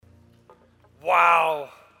Wow.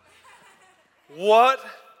 What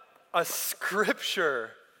a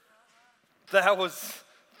scripture. That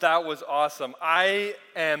was awesome. I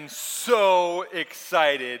am so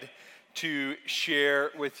excited to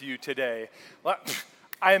share with you today.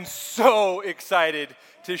 I am so excited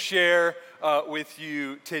to share with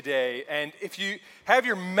you today. And if you have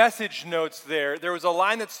your message notes there was a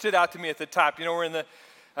line that stood out to me at the top. You know, we're in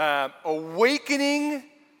the awakening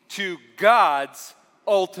to God's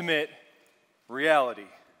ultimate reality.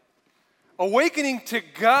 Awakening to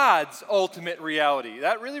God's ultimate reality.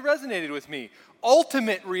 That really resonated with me.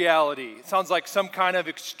 Ultimate reality. It sounds like some kind of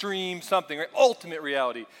extreme something, right? Ultimate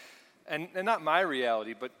reality. And not my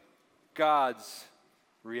reality, but God's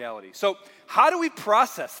reality. So how do we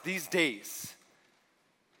process these days?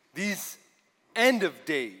 These end of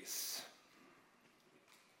days?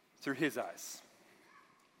 Through His eyes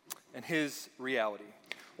and His reality.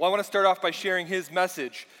 Well, I want to start off by sharing His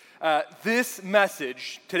message. This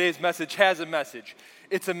message, today's message, has a message.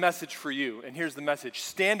 It's a message for you. And here's the message.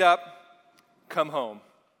 Stand up, come home.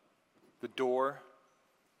 The door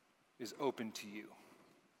is open to you.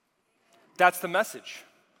 That's the message.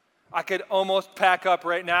 I could almost pack up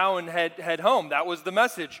right now and head home. That was the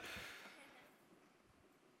message.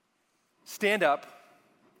 Stand up,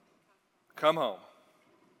 come home.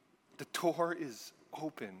 The door is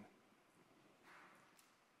open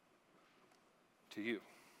to you.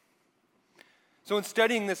 So in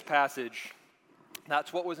studying this passage,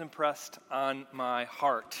 that's what was impressed on my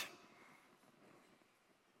heart.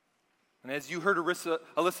 And as you heard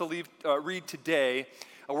Alyssa read today,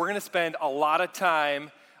 we're going to spend a lot of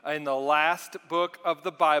time in the last book of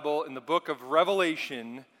the Bible, in the book of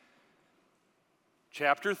Revelation,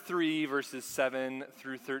 chapter 3, verses 7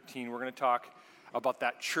 through 13. We're going to talk about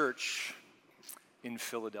that church in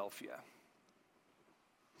Philadelphia.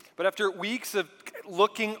 But after weeks of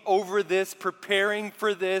looking over this, preparing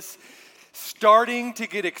for this, starting to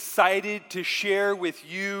get excited to share with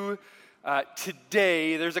you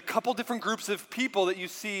today, there's a couple different groups of people that you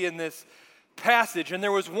see in this passage. And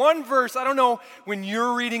there was one verse, I don't know when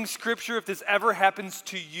you're reading scripture if this ever happens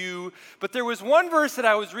to you, but there was one verse that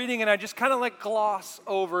I was reading and I just kind of like gloss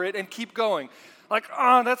over it and keep going. Like,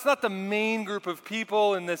 that's not the main group of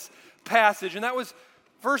people in this passage. And that was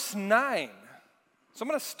verse 9. So I'm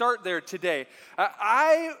going to start there today.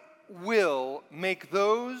 I will make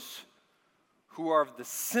those who are of the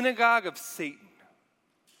synagogue of Satan,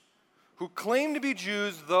 who claim to be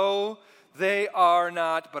Jews, though they are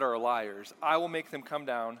not, but are liars. I will make them come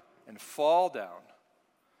down and fall down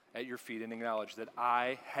at your feet and acknowledge that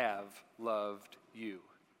I have loved you.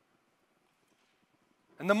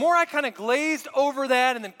 And the more I kind of glazed over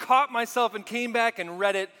that and then caught myself and came back and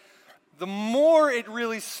read it, the more it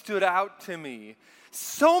really stood out to me.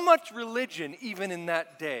 So much religion, even in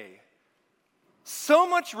that day. So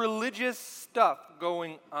much religious stuff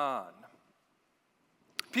going on.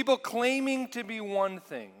 People claiming to be one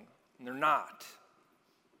thing, and they're not.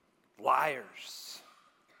 Liars.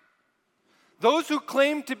 Those who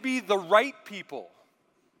claim to be the right people,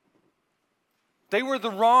 they were the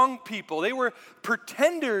wrong people. They were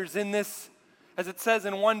pretenders in this, as it says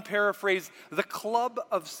in one paraphrase, the club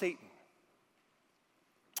of Satan.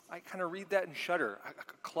 I kind of read that and shudder.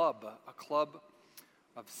 A club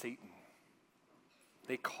of Satan.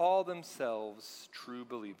 They call themselves true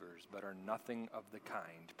believers, but are nothing of the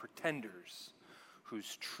kind. Pretenders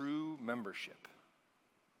whose true membership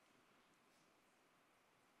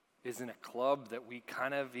is in a club that we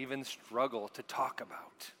kind of even struggle to talk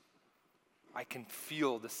about. I can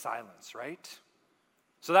feel the silence, right?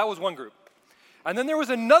 So that was one group. And then there was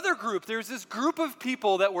another group. There's this group of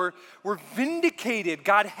people that were vindicated.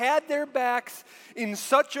 God had their backs in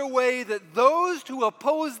such a way that those who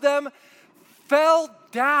opposed them fell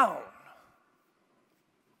down.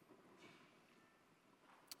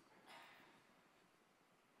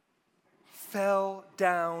 Fell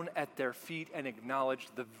down at their feet and acknowledged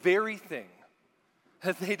the very thing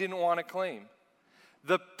that they didn't want to claim.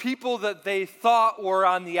 The people that they thought were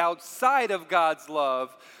on the outside of God's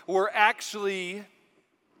love were actually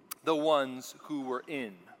the ones who were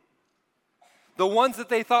in. The ones that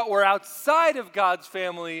they thought were outside of God's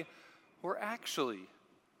family were actually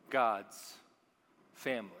God's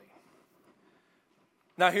family.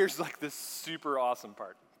 Now here's like this super awesome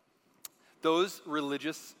part. Those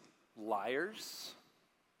religious liars,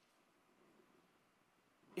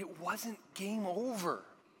 it wasn't game over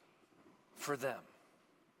for them.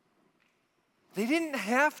 They didn't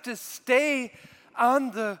have to stay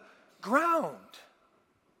on the ground.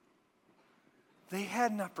 They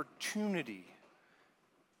had an opportunity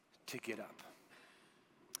to get up,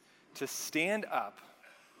 to stand up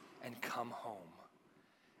and come home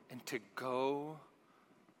and to go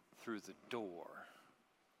through the door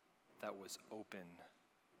that was open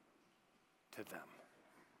to them.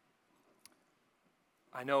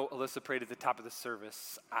 I know Alyssa prayed at the top of the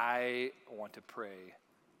service. I want to pray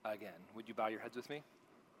again. Would you bow your heads with me?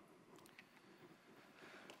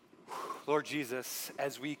 Lord Jesus,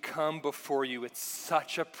 as we come before you, it's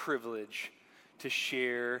such a privilege to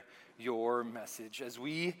share your message. As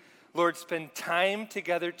we, Lord, spend time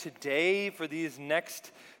together today for these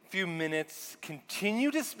next few minutes,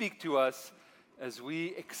 continue to speak to us as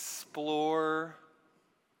we explore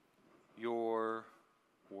your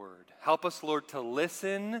word. Help us, Lord, to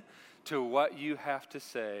listen to what you have to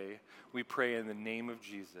say. We pray in the name of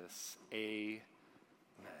Jesus. Amen.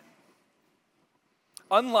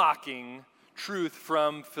 Unlocking truth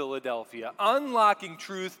from Philadelphia. Unlocking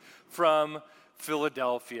truth from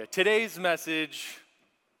Philadelphia. Today's message,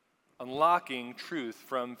 unlocking truth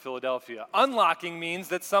from Philadelphia. Unlocking means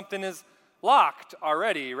that something is locked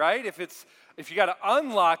already, right? If you got to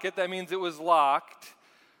unlock it, that means it was locked.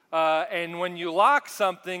 And when you lock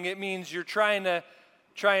something, it means you're trying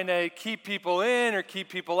to keep people in or keep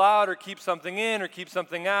people out or keep something in or keep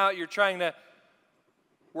something out. You're trying to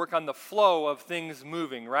work on the flow of things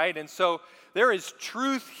moving, right? And so there is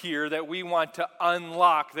truth here that we want to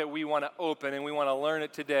unlock, that we want to open, and we want to learn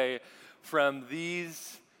it today from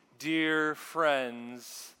these dear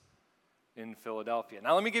friends in Philadelphia.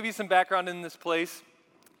 Now, let me give you some background in this place.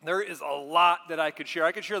 There is a lot that I could share.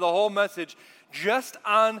 I could share the whole message just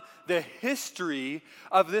on the history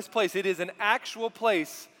of this place. It is an actual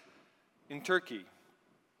place in Turkey.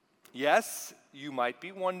 Yes, you might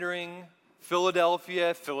be wondering,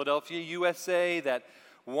 Philadelphia, USA, that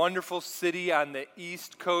wonderful city on the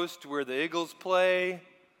East Coast where the Eagles play.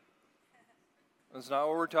 That's not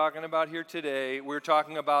what we're talking about here today. We're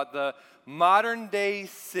talking about the modern-day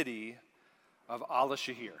city of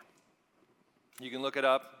Al-Shahir. You can look it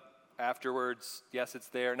up afterwards. Yes, it's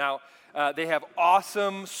there. Now, they have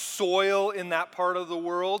awesome soil in that part of the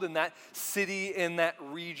world, in that city, in that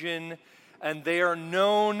region, and they are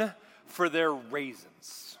known for their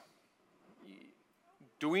raisins.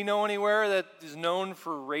 Do we know anywhere that is known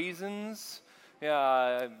for raisins?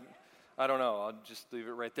 Yeah, I don't know. I'll just leave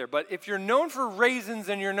it right there. But if you're known for raisins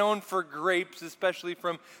and you're known for grapes, especially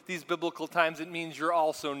from these biblical times, it means you're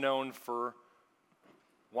also known for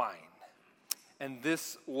wine. And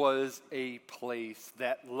this was a place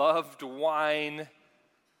that loved wine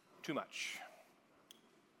too much.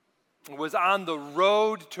 It was on the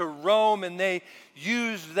road to Rome, and they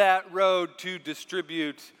used that road to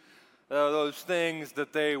distribute those things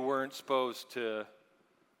that they weren't supposed to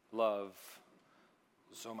love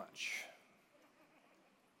so much.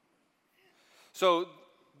 So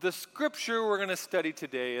the scripture we're going to study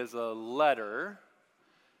today is a letter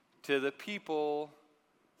to the people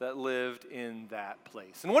that lived in that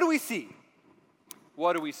place. And what do we see?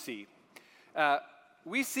 What do we see?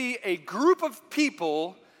 We see a group of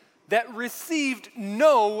people that received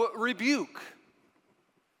no rebuke.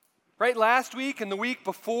 Right, last week and the week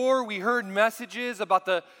before, we heard messages about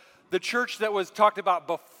the church that was talked about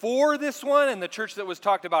before this one and the church that was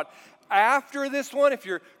talked about after this one. If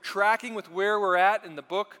you're tracking with where we're at in the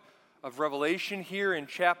book of Revelation here in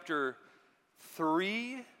chapter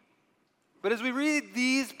 3. But as we read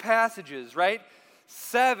these passages, right,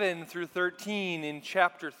 7 through 13 in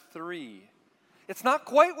chapter 3, it's not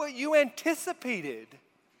quite what you anticipated.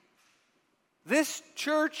 This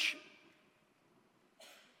church,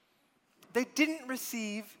 they didn't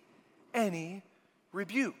receive any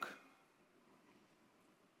rebuke.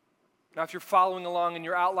 Now, if you're following along in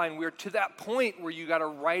your outline, we're to that point where you got to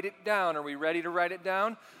write it down. Are we ready to write it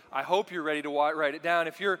down? I hope you're ready to write it down.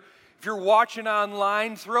 If you're watching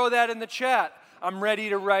online, throw that in the chat. I'm ready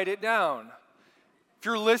to write it down. If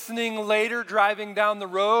you're listening later, driving down the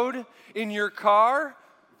road in your car,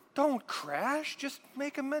 don't crash. Just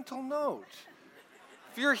make a mental note.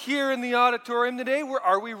 If you're here in the auditorium today,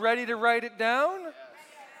 are we ready to write it down?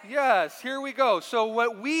 Yes, here we go. So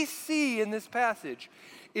what we see in this passage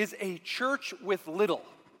is a church with little.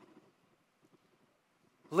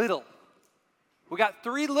 Little. We got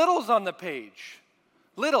 3 littles on the page.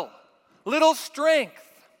 Little. Little strength.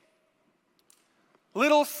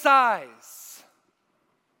 Little size.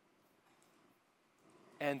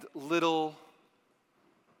 And little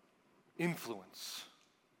influence.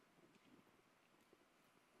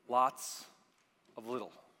 Lots of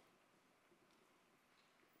little.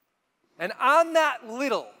 And on that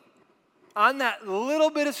little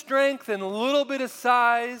bit of strength and a little bit of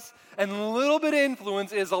size and a little bit of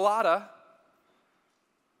influence is a lot of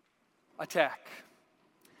attack.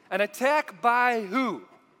 An attack by who?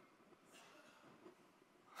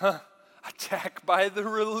 Attack by the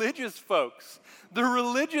religious folks, the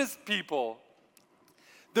religious people,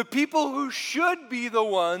 the people who should be the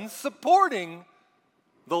ones supporting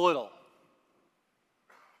the little.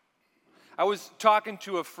 I was talking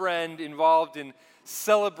to a friend involved in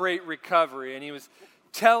Celebrate Recovery, and he was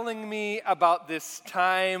telling me about this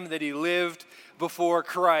time that he lived before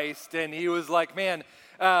Christ, and he was like, man,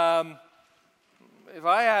 if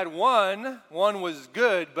I had one was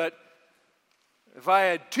good, but if I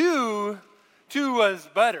had two was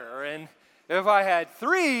better, and if I had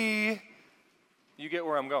three, you get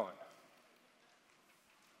where I'm going.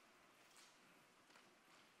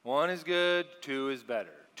 One is good, two is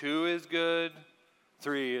better. Two is good,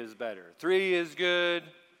 three is better. Three is good.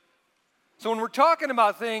 So when we're talking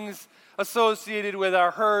about things associated with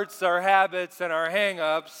our hurts, our habits, and our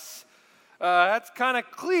hang-ups, that's kind of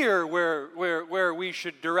clear where we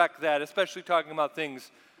should direct that, especially talking about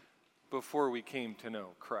things before we came to know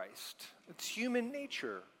Christ. It's human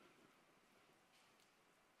nature.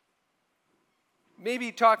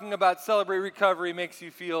 Maybe talking about Celebrate Recovery makes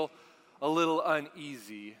you feel a little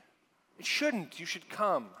uneasy. It shouldn't. You should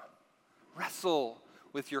come. Wrestle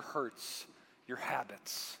with your hurts, your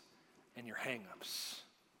habits, and your hang-ups.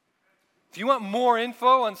 If you want more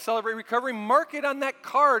info on Celebrate Recovery, mark it on that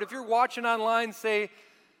card. If you're watching online, say,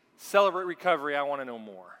 Celebrate Recovery, I want to know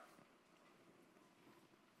more.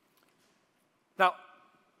 Now,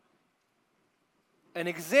 an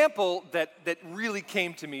example that really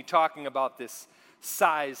came to me talking about this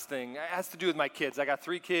size thing has to do with my kids. I got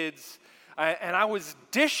 3 kids, and I was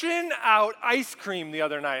dishing out ice cream the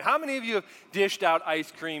other night. How many of you have dished out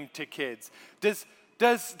ice cream to kids? Does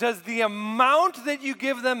the amount that you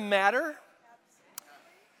give them matter?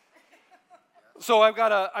 So I've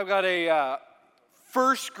got a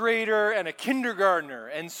first grader and a kindergartner.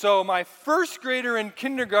 And so my first grader and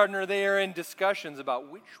kindergartner, they are in discussions about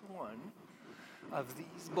which one of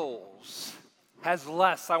these bowls has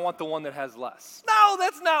less. I want the one that has less. No,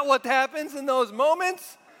 that's not what happens in those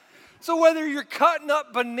moments. So whether you're cutting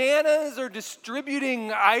up bananas or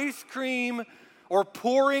distributing ice cream or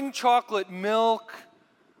pouring chocolate milk,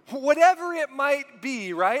 whatever it might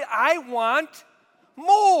be, right? I want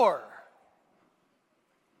more.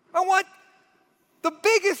 I want the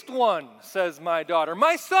biggest one, says my daughter.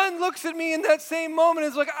 My son looks at me in that same moment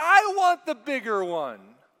and is like, I want the bigger one.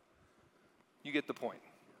 You get the point.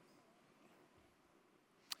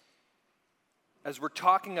 As we're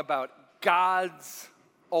talking about God's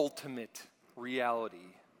ultimate reality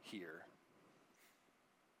here,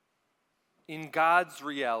 in God's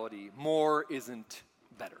reality, more isn't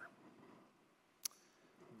better.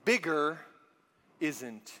 Bigger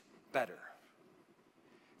isn't better.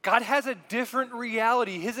 God has a different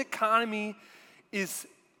reality. His economy is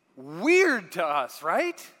weird to us,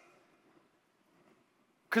 right?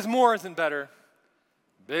 Because more isn't better.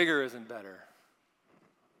 Bigger isn't better.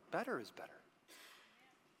 Better is better.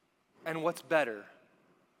 And what's better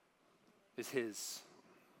is his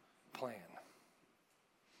plan.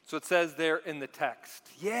 So it says there in the text,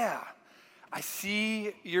 yeah, I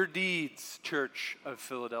see your deeds, Church of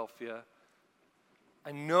Philadelphia.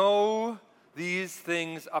 I know these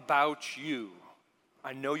things about you.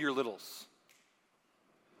 I know your littles.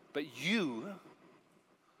 But you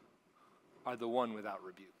are the one without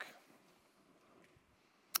rebuke.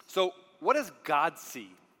 So what does God see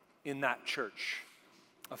in that church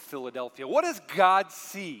of Philadelphia? What does God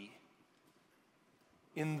see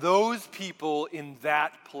in those people in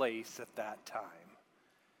that place at that time?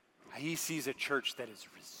 He sees a church that is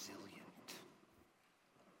resilient.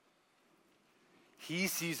 He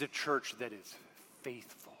sees a church that is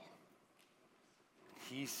faithful.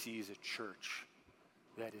 He sees a church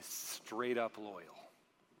that is straight up loyal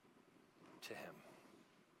to him.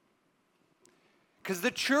 Because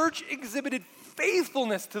the church exhibited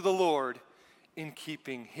faithfulness to the Lord in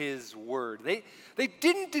keeping his word. They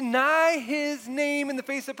didn't deny his name in the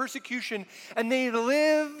face of persecution, and they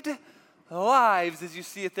lived lives, as you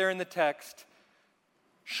see it there in the text,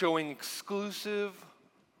 showing exclusive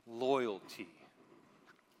loyalty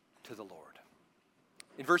to the Lord.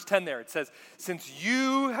 In verse 10 there, it says, since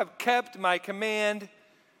you have kept my command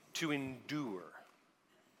to endure.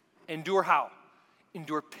 Endure how?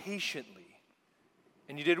 Endure patiently.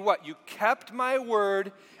 And you did what? You kept my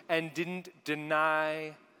word and didn't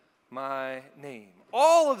deny my name.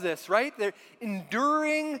 All of this, right? They're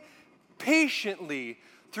enduring patiently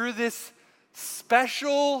through this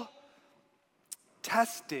special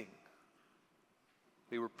testing.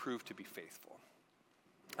 They were proved to be faithful.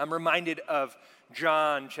 I'm reminded of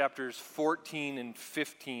John chapters 14 and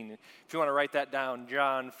 15. If you want to write that down,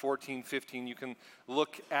 John 14, 15, you can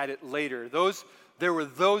look at it later. There were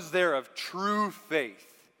those there of true faith.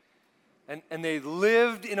 And they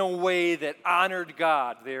lived in a way that honored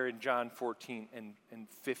God there in John 14 and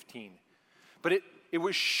 15. But it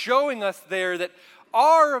was showing us there that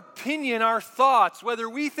our opinion, our thoughts, whether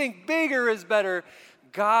we think bigger is better,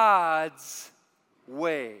 God's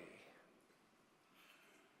way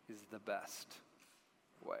is the best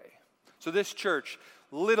way. So this church,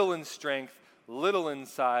 little in strength, little in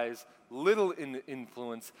size, little in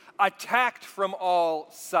influence, attacked from all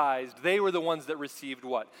sides. They were the ones that received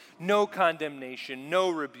what? No condemnation, no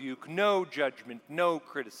rebuke, no judgment, no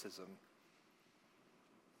criticism.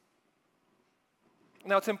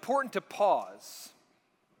 Now it's important to pause.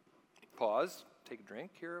 Pause, take a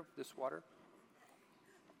drink here of this water.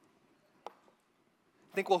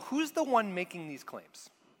 Think, well, who's the one making these claims?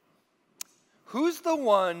 Who's the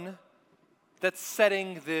one that's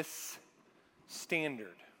setting this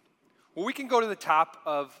standard? Well, we can go to the top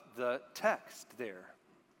of the text there.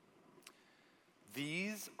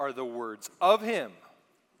 These are the words of him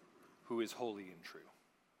who is holy and true.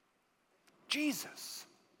 Jesus.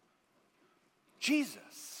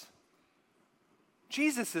 Jesus.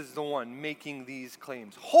 Jesus is the one making these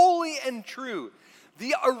claims. Holy and true.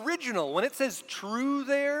 The original, when it says true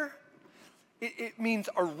there, it means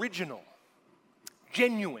original,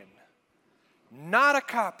 genuine, not a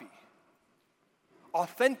copy,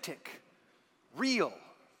 authentic, real.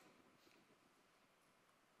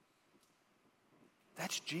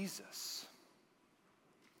 That's Jesus.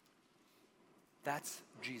 That's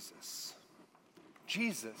Jesus.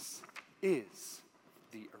 Jesus is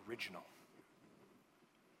the original.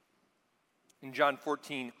 In John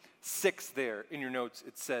 14:6 there in your notes,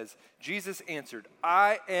 it says, Jesus answered,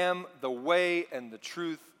 I am the way and the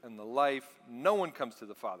truth and the life. No one comes to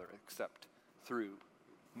the Father except through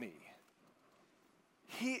me.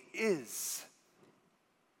 He is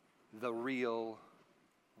the real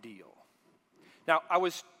deal. Now, I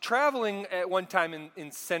was traveling at one time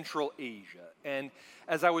in Central Asia, and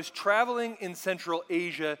as I was traveling in Central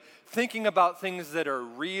Asia, thinking about things that are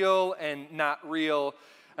real and not real,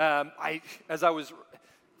 as I was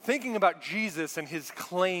thinking about Jesus and his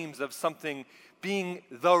claims of something being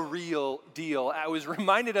the real deal, I was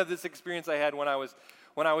reminded of this experience I had when I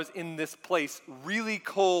was in this place, really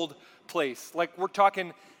cold place. Like we're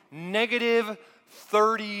talking negative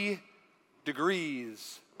 30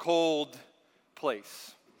 degrees cold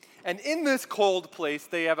place. And in this cold place,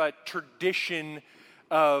 they have a tradition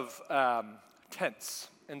of tents.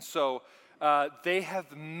 And so they have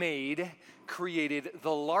created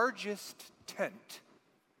the largest tent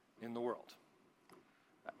in the world.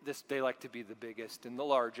 They like to be the biggest and the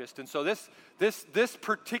largest. And so this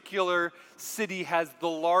particular city has the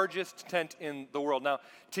largest tent in the world. Now,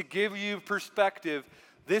 to give you perspective,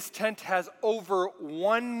 this tent has over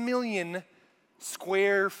 1 million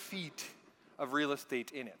square feet of real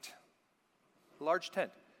estate in it. Large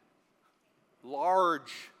tent.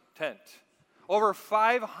 Large tent. Over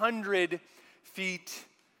 500 feet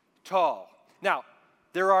tall. Now,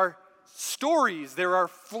 there are stories, there are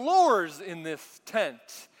floors in this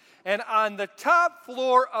tent. And on the top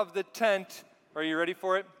floor of the tent, are you ready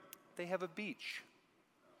for it? They have a beach.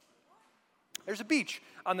 There's a beach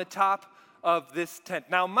on the top of this tent.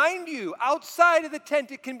 Now, mind you, outside of the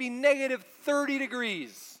tent, it can be negative 30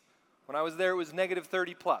 degrees. When I was there, it was negative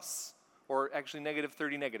 30 plus, or actually negative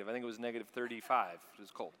 30 negative. I think it was negative 35. It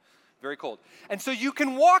was cold, very cold. And so you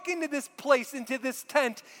can walk into this place, into this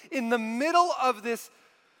tent, in the middle of this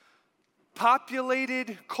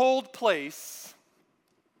populated, cold place,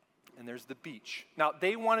 and there's the beach. Now,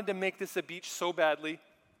 they wanted to make this a beach so badly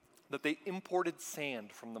that they imported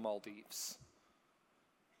sand from the Maldives.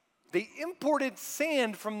 They imported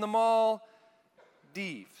sand from the Maldives.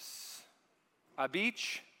 A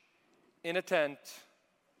beach in a tent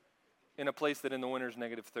in a place that in the winter is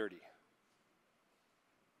negative 30.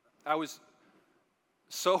 I was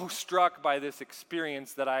so struck by this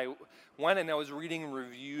experience that I went and I was reading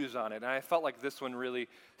reviews on it, and I felt like this one really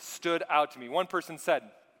stood out to me. One person said,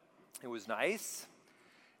 it was nice,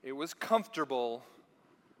 it was comfortable,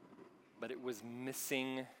 but it was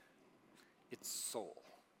missing its soul.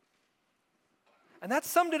 And that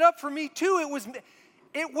summed it up for me too.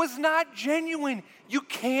 It was not genuine. You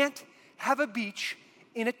can't have a beach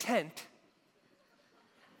in a tent.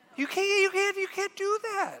 You can't do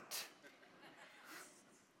that.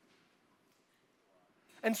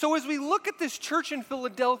 And so as we look at this church in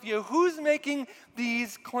Philadelphia, who's making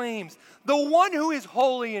these claims? The one who is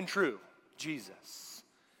holy and true, Jesus.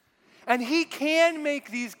 And he can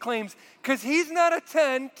make these claims because he's not a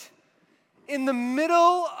tent in the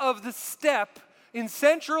middle of the steppe in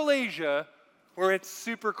Central Asia where it's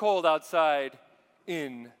super cold outside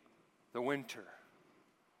in the winter.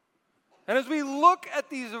 And as we look at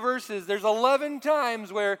these verses, there's 11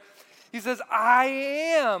 times where he says, I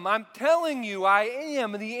am. I'm telling you, I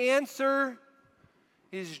am. And the answer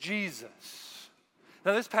is Jesus.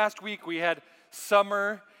 Now, this past week, we had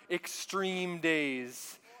summer extreme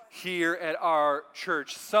days here at our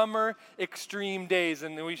church. Summer extreme days.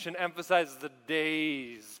 And we should emphasize the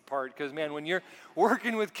days part because, man, when you're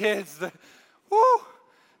working with kids,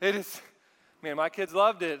 it is, man, my kids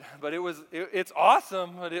loved it. But it's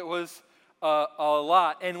awesome, but it was a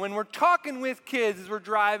lot. And when we're talking with kids, as we're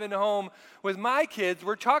driving home with my kids,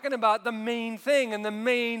 we're talking about the main thing. And the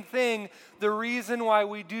main thing, the reason why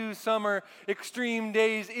we do summer extreme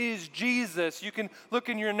days is Jesus. You can look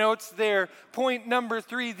in your notes there. Point number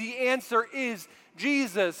 3, the answer is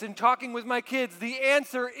Jesus. In talking with my kids, the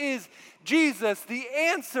answer is Jesus. The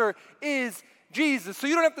answer is Jesus. So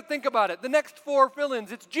you don't have to think about it. The next 4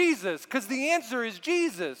 fill-ins, it's Jesus, because the answer is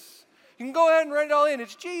Jesus. You can go ahead and write it all in.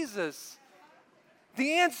 It's Jesus.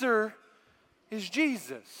 The answer is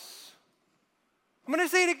Jesus. I'm going to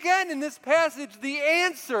say it again in this passage. The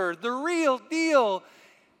answer, the real deal,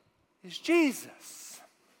 is Jesus.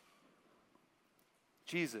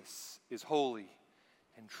 Jesus is holy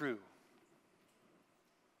and true.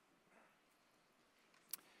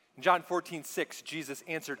 In John 14:6, Jesus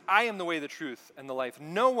answered, I am the way, the truth, and the life.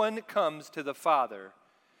 No one comes to the Father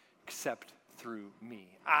except through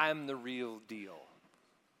me. I'm the real deal.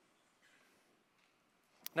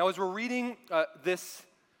 Now, as we're reading this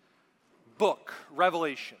book,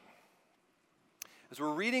 Revelation, there's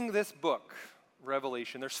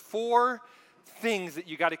 4 things that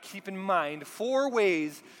you got to keep in mind, 4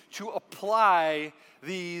 ways to apply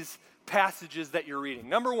these passages that you're reading.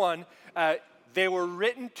 Number 1, they were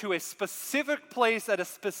written to a specific place at a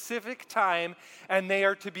specific time, and they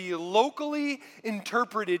are to be locally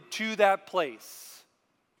interpreted to that place.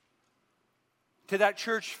 To that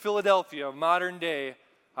church, Philadelphia, modern day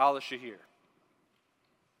Al-Shahir.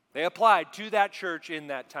 They applied to that church in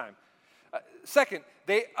that time. Second,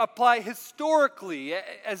 they apply historically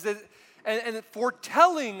as and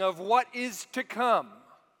foretelling of what is to come.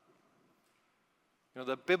 You know,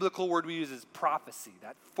 the biblical word we use is prophecy,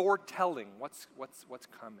 that foretelling what's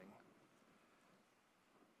coming.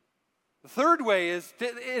 The third way is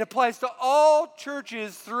it applies to all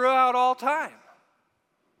churches throughout all time.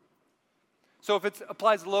 So if it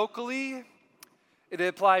applies locally, it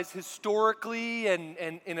applies historically and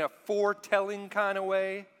in a foretelling kind of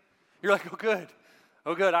way. You're like,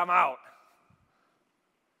 oh good, I'm out.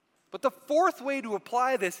 But the fourth way to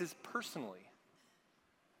apply this is personally.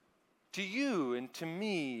 To you and to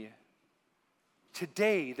me,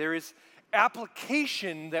 today, there is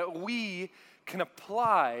application that we can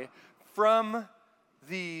apply from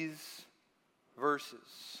these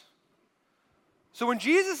verses. So when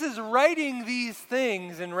Jesus is writing these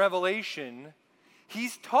things in Revelation,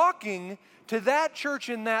 he's talking to that church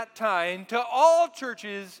in that time, to all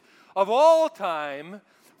churches of all time,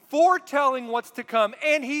 foretelling what's to come,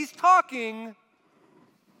 and he's talking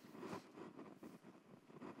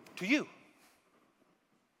to you.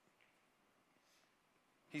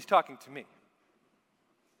 He's talking to me.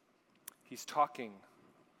 He's talking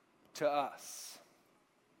to us.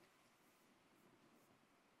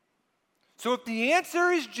 So if the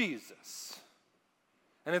answer is Jesus,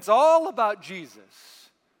 and it's all about Jesus,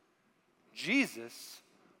 Jesus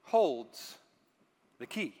holds the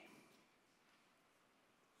key.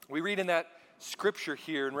 We read in that scripture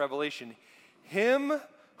here in Revelation, him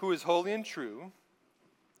who is holy and true,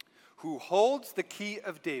 who holds the key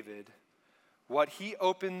of David, what he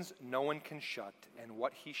opens, no one can shut, and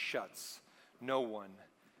what he shuts, no one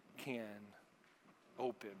can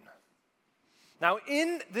open. Now,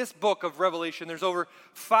 in this book of Revelation, there's over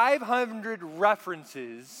 500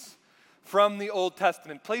 references from the Old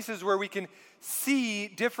Testament, places where we can see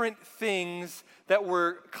different things that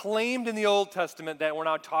were claimed in the Old Testament that we're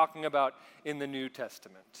now talking about in the New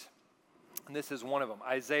Testament. And this is one of them.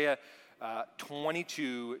 Isaiah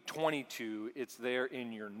 22:22, it's there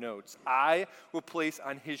in your notes. I will place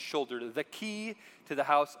on his shoulder the key to the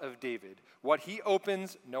house of David. What he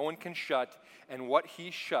opens, no one can shut, and what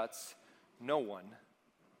he shuts, no one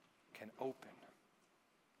can open.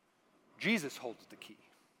 Jesus holds the key.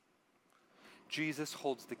 Jesus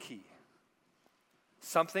holds the key.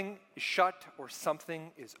 Something is shut or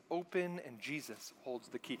something is open, and Jesus holds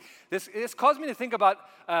the key. This caused me to think about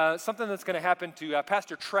something that's going to happen to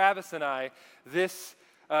Pastor Travis and I this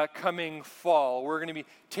coming fall. We're going to be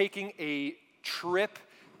taking a trip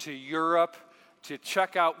to Europe to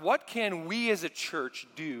check out what can we as a church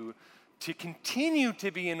do to continue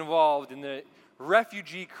to be involved in the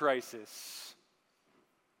refugee crisis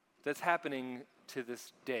that's happening to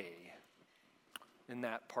this day in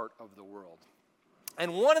that part of the world.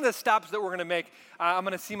 And one of the stops that we're going to make, I'm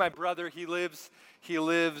going to see my brother. We're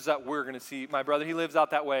going to see my brother. He lives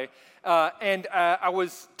out that way. I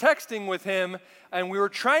was texting with him, and we were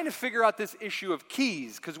trying to figure out this issue of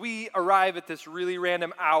keys, because we arrive at this really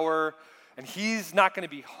random hour, and he's not going to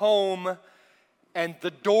be home, and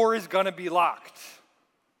the door is going to be locked.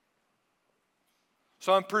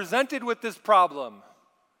 So I'm presented with this problem.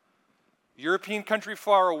 European country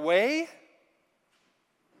far away,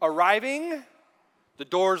 arriving, the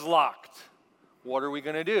door's locked. What are we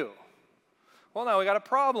going to do? Well, now we got a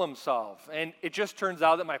problem solve. And it just turns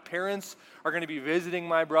out that my parents are going to be visiting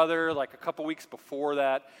my brother like a couple weeks before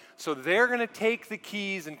that. So they're going to take the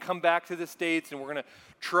keys and come back to the States, and we're going to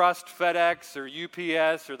trust FedEx or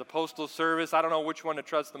UPS or the Postal Service. I don't know which one to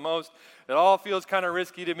trust the most. It all feels kind of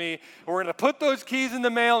risky to me. We're going to put those keys in the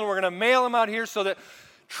mail, and we're going to mail them out here so that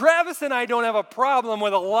Travis and I don't have a problem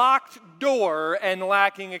with a locked door and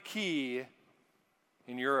lacking a key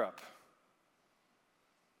in Europe.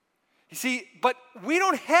 You see, but we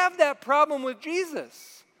don't have that problem with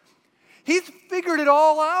Jesus. He's figured it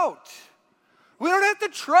all out. We don't have to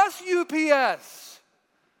trust UPS.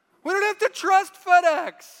 We don't have to trust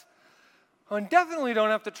FedEx. And definitely don't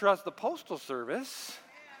have to trust the Postal Service.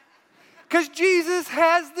 Because Jesus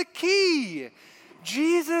has the key.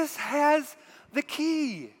 Jesus has the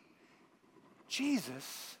key.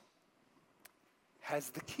 Jesus has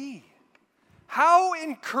the key. How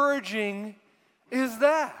encouraging is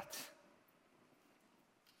that?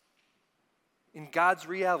 In God's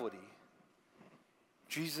reality,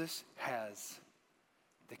 Jesus has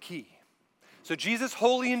the key. So Jesus,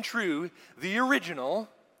 holy and true, the original,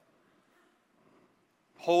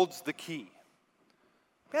 holds the key.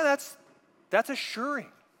 Yeah, that's assuring.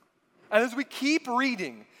 And as we keep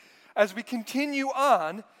reading, as we continue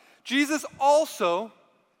on, Jesus also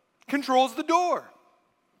controls the door.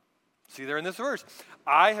 See there in this verse,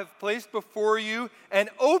 I have placed before you an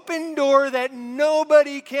open door that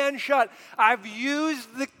nobody can shut. I've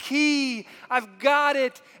used the key, I've got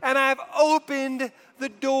it, and I've opened the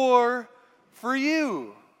door for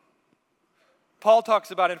you. Paul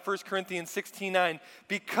talks about in 1 Corinthians 16:9,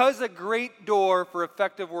 because a great door for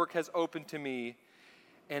effective work has opened to me,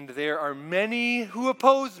 and there are many who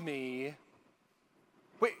oppose me.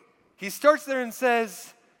 Wait, he starts there and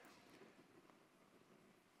says,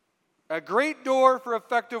 a great door for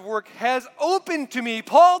effective work has opened to me.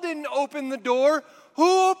 Paul didn't open the door.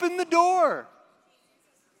 Who opened the door?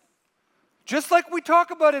 Just like we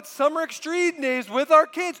talk about at Summer Extreme Days with our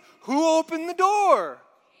kids. Who opened the door?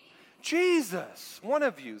 Jesus. One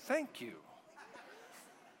of you. Thank you.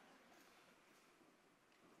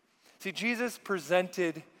 See, Jesus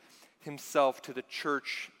presented himself to the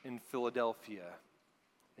church in Philadelphia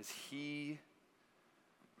as he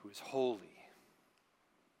who is holy.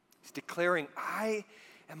 He's declaring, I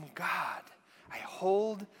am God. I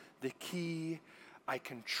hold the key. I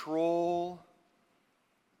control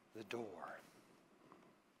the door.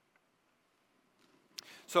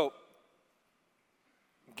 So,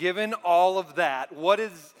 given all of that, what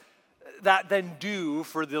does that then do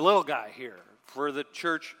for the little guy here, for the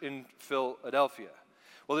church in Philadelphia?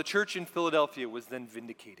 Well, the church in Philadelphia was then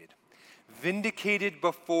vindicated. Vindicated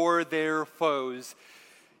before their foes.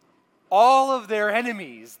 All of their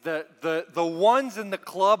enemies, the ones in the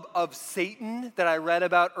club of Satan that I read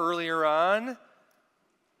about earlier on,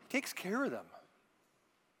 takes care of them.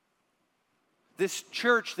 This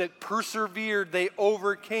church that persevered, they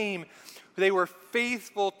overcame, they were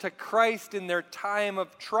faithful to Christ in their time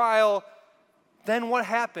of trial. Then what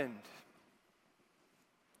happened?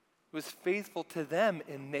 It was faithful to them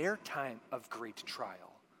in their time of great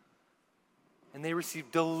trial. And they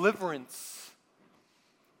received deliverance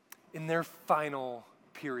in their final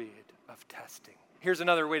period of testing. Here's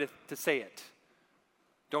another way to say it.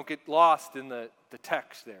 Don't get lost in the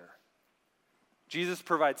text there. Jesus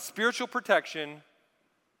provides spiritual protection,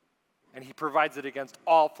 and he provides it against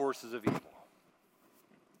all forces of evil.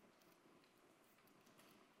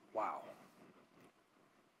 Wow.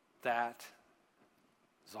 That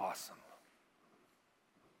is awesome.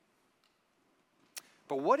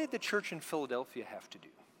 But what did the church in Philadelphia have to do?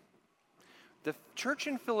 The church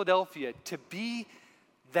in Philadelphia, to be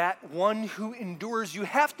that one who endures, you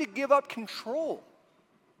have to give up control.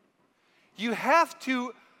 You have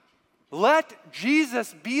to let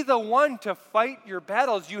Jesus be the one to fight your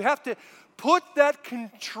battles. You have to put that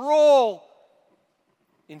control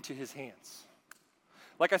into his hands.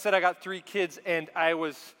 Like I said, I got 3 kids, and I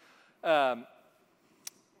was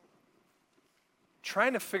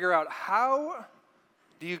trying to figure out, how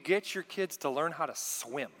do you get your kids to learn how to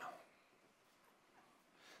swim?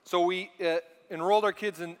 So we enrolled our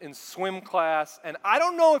kids in swim class, and I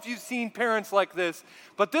don't know if you've seen parents like this,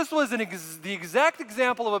 but this was the exact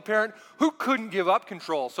example of a parent who couldn't give up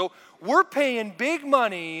control. So we're paying big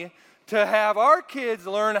money to have our kids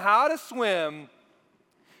learn how to swim.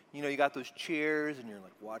 You know, you got those chairs, and you're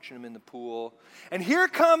like watching them in the pool. And here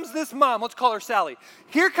comes this mom. Let's call her Sally.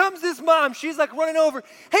 Here comes this mom. She's like running over.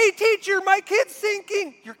 Hey, teacher, my kid's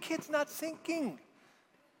sinking. Your kid's not sinking.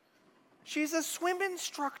 She's a swim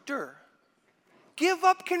instructor. Give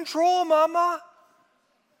up control, mama.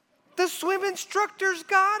 The swim instructor's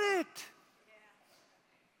got it.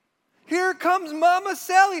 Here comes Mama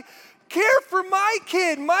Sally. Care for my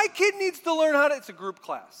kid. My kid needs to learn how to, it's a group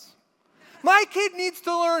class. My kid needs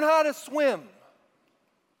to learn how to swim.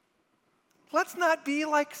 Let's not be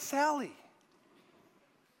like Sally.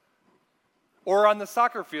 Or on the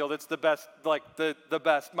soccer field, it's the best, like the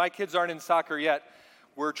best. My kids aren't in soccer yet.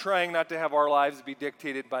 We're trying not to have our lives be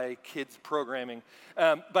dictated by kids' programming.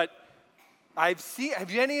 But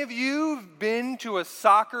have any of you been to a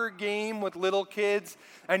soccer game with little kids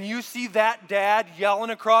and you see that dad yelling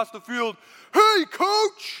across the field, "Hey,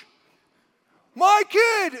 coach, my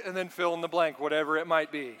kid," and then fill in the blank, whatever it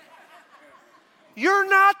might be. You're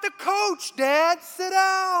not the coach, Dad. Sit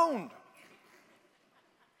down.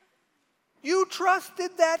 You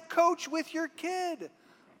trusted that coach with your kid.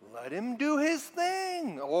 Let him do his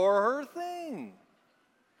thing or her thing.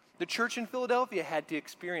 The church in Philadelphia had to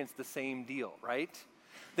experience the same deal, right?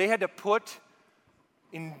 They had to put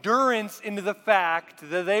endurance into the fact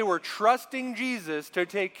that they were trusting Jesus to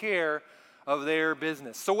take care of their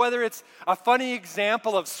business. So whether it's a funny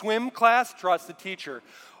example of swim class, trust the teacher,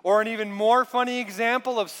 or an even more funny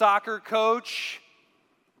example of soccer coach,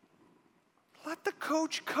 let the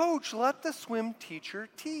coach coach, let the swim teacher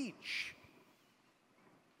teach.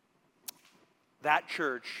 That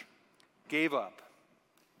church gave up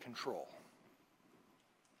control.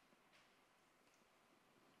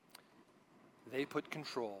 They put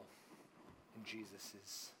control in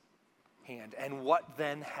Jesus' hand. And what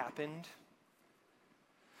then happened?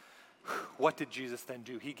 What did Jesus then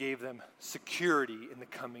do? He gave them security in the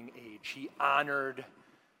coming age. He honored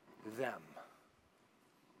them.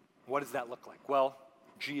 What does that look like? Well,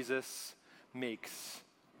 Jesus makes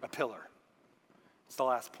a pillar. It's the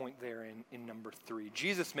last point there in number 3.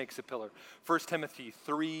 Jesus makes a pillar. 1 Timothy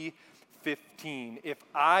 3:15. If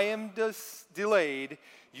I am delayed,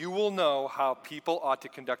 you will know how people ought to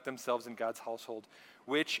conduct themselves in God's household,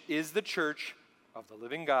 which is the church of the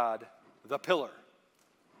living God, the pillar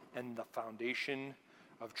and the foundation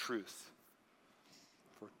of truth.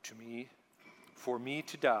 For me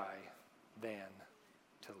to die than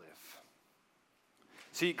to live.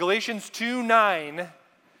 See, Galatians 2:9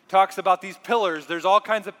 talks about these pillars. There's all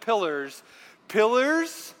kinds of pillars.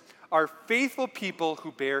 Pillars are faithful people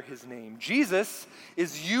who bear his name. Jesus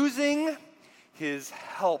is using his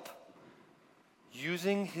help,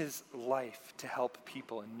 using his life to help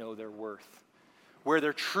people and know their worth, where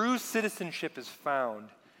their true citizenship is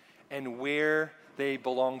found, and where they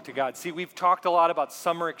belong to God. See, we've talked a lot about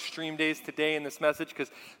summer extreme days today in this message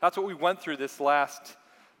because that's what we went through this last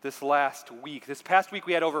week. This past week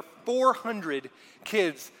we had over 400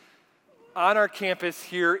 kids on our campus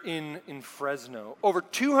here in Fresno. Over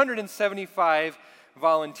 275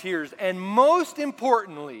 volunteers. And most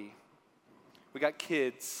importantly, we got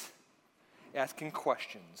kids asking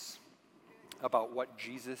questions about what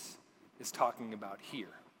Jesus is talking about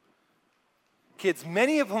here. Kids,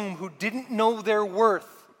 many of whom who didn't know their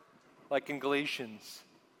worth, like in Galatians,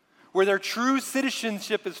 where their true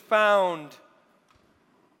citizenship is found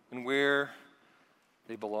and where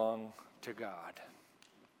they belong to God.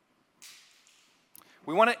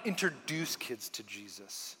 We want to introduce kids to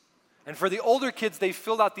Jesus. And for the older kids, they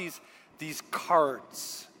filled out these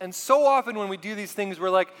cards. And so often when we do these things, we're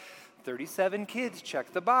like, 37 kids,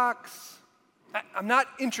 check the box. I'm not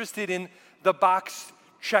interested in the box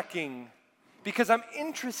checking because I'm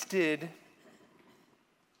interested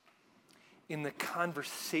in the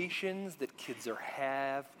conversations that kids are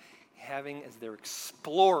having as they're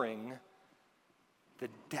exploring the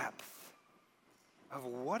depth of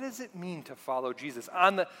what does it mean to follow Jesus.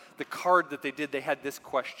 On the card that they did, they had this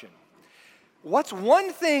question. What's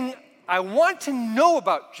one thing I want to know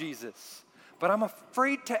about Jesus, but I'm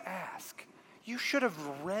afraid to ask? You should have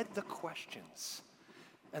read the questions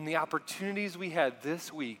and the opportunities we had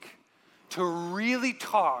this week to really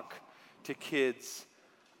talk to kids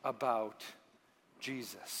about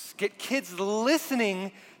Jesus. Get kids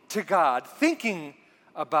listening to God, thinking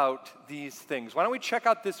about these things. Why don't we check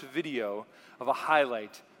out this video of a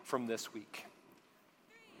highlight from this week?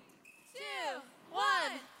 3, 2, 1,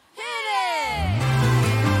 hit it!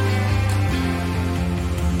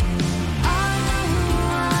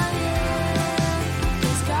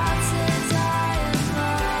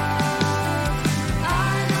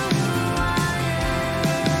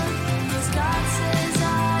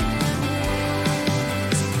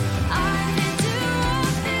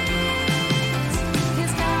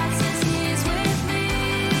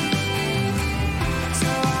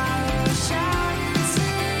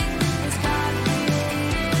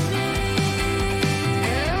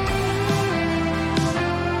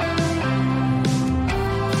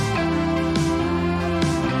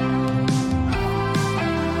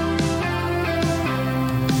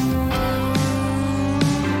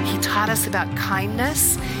 Us about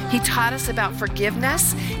kindness. He taught us about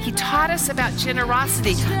forgiveness. He taught us about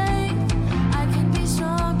generosity. I can be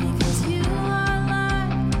strong because you are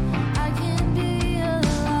alive. I can be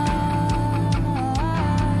alive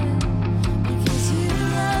because you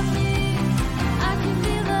love me. I can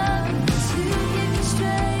be loved because you give me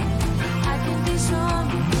strength. I can be strong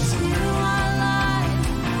because you are alive.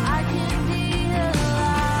 I can be alive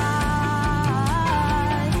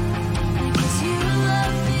because you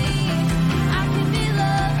love me.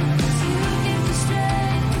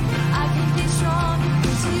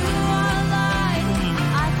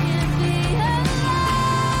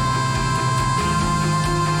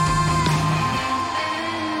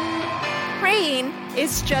 Praying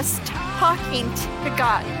is just talking to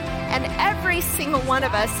God, and every single one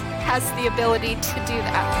of us has the ability to do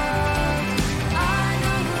that.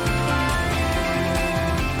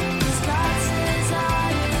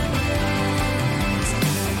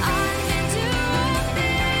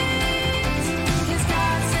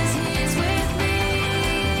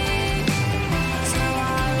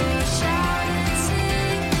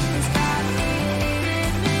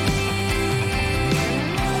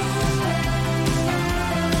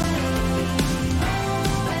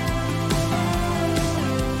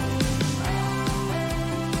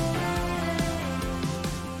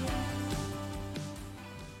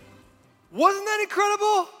 Wasn't that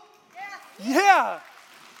incredible? Yeah.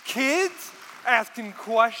 Kids asking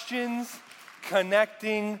questions,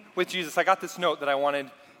 connecting with Jesus. I got this note that I wanted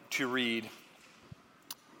to read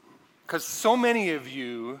because so many of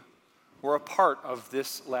you were a part of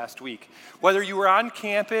this last week. Whether you were on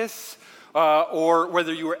campus or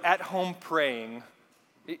whether you were at home praying,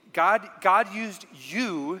 God used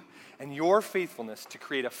you and your faithfulness to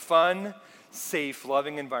create a fun, safe,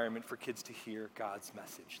 loving environment for kids to hear God's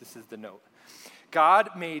message. This is the note. God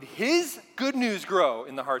made his good news grow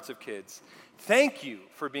in the hearts of kids. Thank you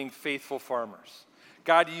for being faithful farmers.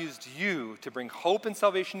 God used you to bring hope and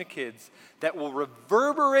salvation to kids that will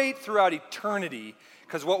reverberate throughout eternity,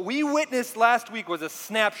 because what we witnessed last week was a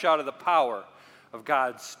snapshot of the power of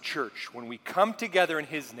God's church when we come together in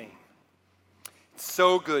his name. It's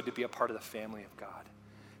so good to be a part of the family of God.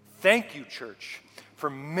 Thank you, church, for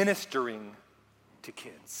ministering to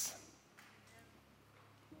kids.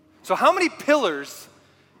 So how many pillars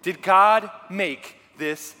did God make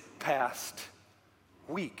this past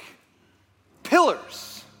week?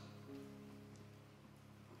 Pillars.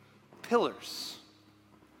 Pillars.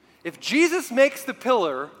 If Jesus makes the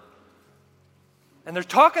pillar, and they're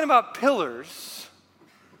talking about pillars,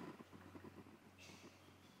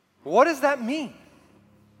 what does that mean?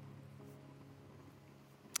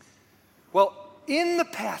 Well, in the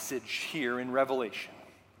passage here in Revelation,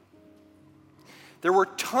 there were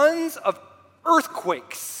tons of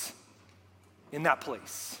earthquakes in that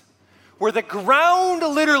place where the ground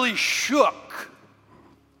literally shook.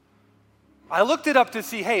 I looked it up to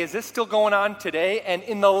see, hey, is this still going on today? And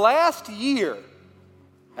in the last year,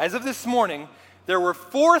 as of this morning, there were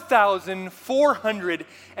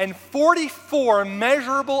 4,444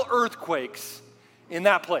 measurable earthquakes in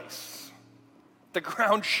that place. The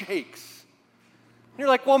ground shakes. And you're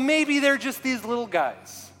like, well, maybe they're just these little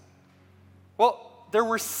guys. Well, there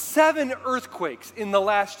were 7 earthquakes in the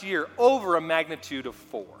last year over a magnitude of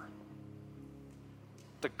 4.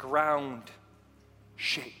 The ground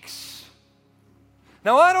shakes.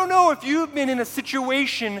 Now, I don't know if you've been in a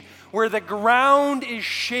situation where the ground is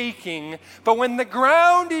shaking, but when the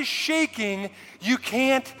ground is shaking, you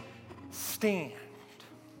can't stand.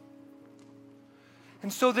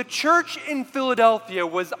 And so the church in Philadelphia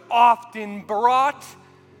was often brought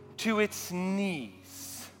to its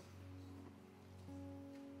knees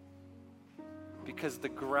because the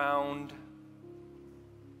ground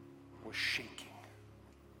was was shaking.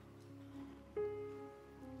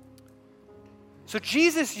 So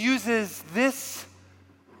Jesus uses this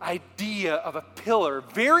idea of a pillar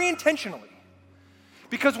very intentionally,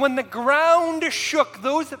 because when the ground shook,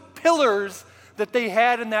 those pillars that they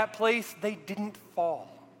had in that place, they didn't fall.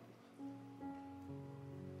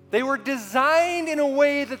 They were designed in a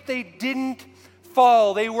way that they didn't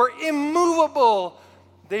fall. They were immovable.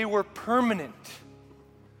 They were permanent.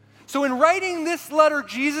 So in writing this letter,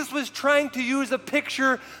 Jesus was trying to use a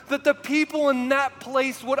picture that the people in that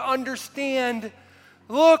place would understand.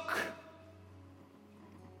 Look,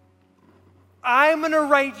 I'm going to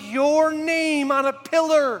write your name on a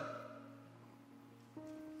pillar,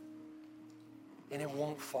 and it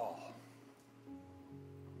won't fall.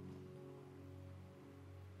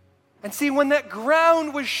 And see, when that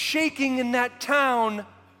ground was shaking in that town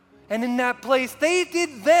and in that place, they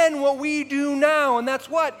did then what we do now, and that's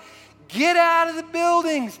what? Get out of the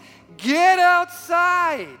buildings. Get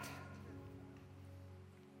outside.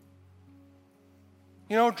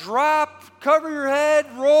 You know, drop, cover your head,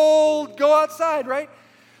 roll, go outside, right?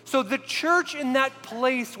 So the church in that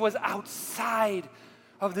place was outside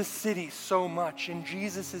of the city so much. And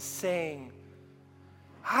Jesus is saying,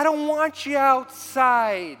 I don't want you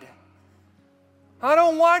outside. I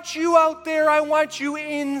don't want you out there. I want you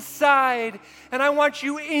inside. And I want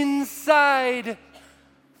you inside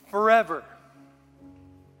forever.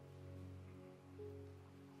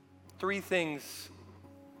 3 things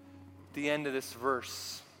at the end of this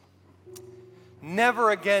verse.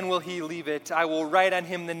 Never again will he leave it. I will write on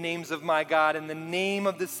him the names of my God and the name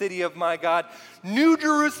of the city of my God, New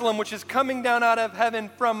Jerusalem, which is coming down out of heaven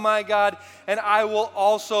from my God, and I will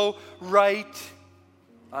also write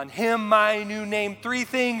on him my new name. 3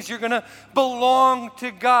 things. You're going to belong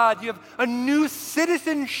to God. You have a new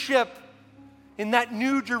citizenship in that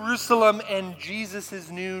New Jerusalem and Jesus'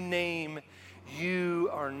 new name. You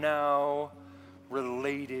are now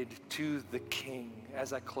related to the King.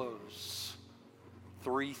 As I close,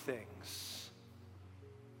 3 things.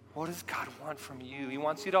 What does God want from you? He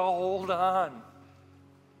wants you to hold on.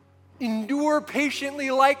 Endure patiently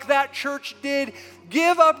like that church did.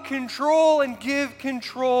 Give up control and give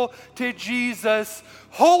control to Jesus.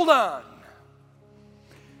 Hold on.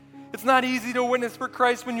 It's not easy to witness for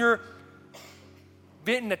Christ when you're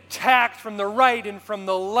being attacked from the right and from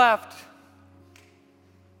the left.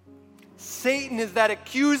 Satan is that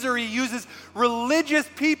accuser. He uses religious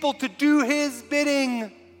people to do his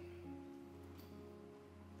bidding.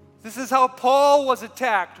 This is how Paul was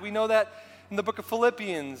attacked. We know that in the book of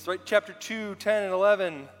Philippians, right? Chapter 2, 10, and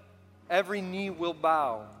 11. Every knee will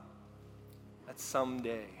bow at some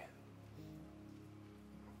day.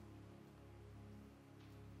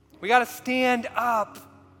 We got to stand up.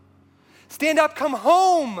 Stand up, come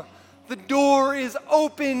home. The door is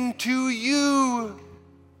open to you.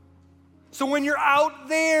 So when you're out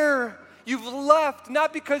there, you've left,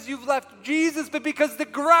 not because you've left Jesus, but because the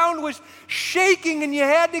ground was shaking and you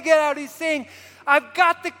had to get out. He's saying, I've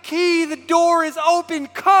got the key. The door is open.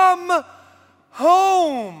 Come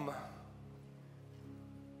home.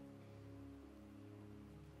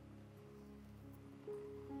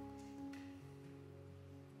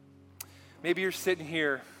 Maybe you're sitting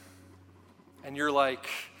here and you're like,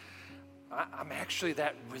 I'm actually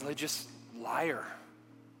that religious liar.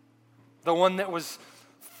 The one that was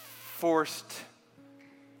forced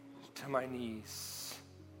to my knees.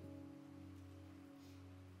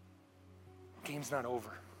 Game's not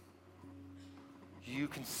over. You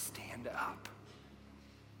can stand up.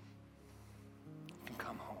 You can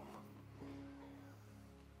come home.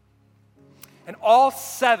 And all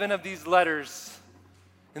 7 of these letters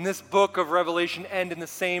in this book of Revelation end in the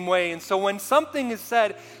same way. And so when something is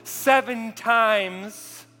said 7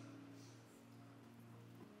 times,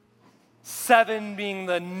 7 being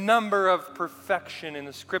the number of perfection in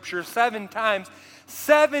the scripture, 7 times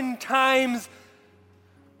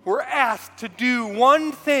we're asked to do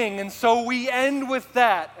one thing, and so we end with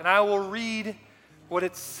that. And I will read what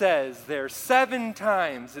it says there. 7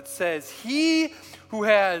 times it says, he who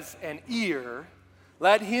has an ear,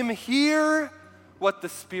 let him hear what the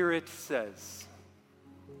Spirit says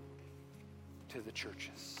to the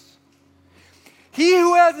churches. He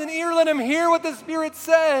who has an ear, let him hear what the Spirit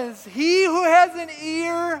says. He who has an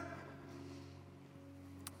ear,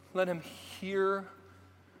 let him hear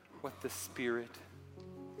what the Spirit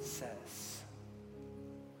says.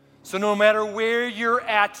 So no matter where you're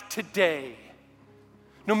at today,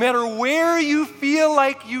 no matter where you feel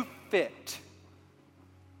like you fit,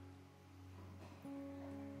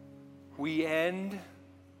 we end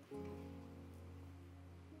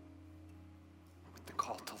with the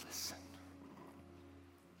call to listen.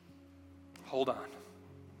 hold on.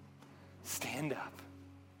 Stand up.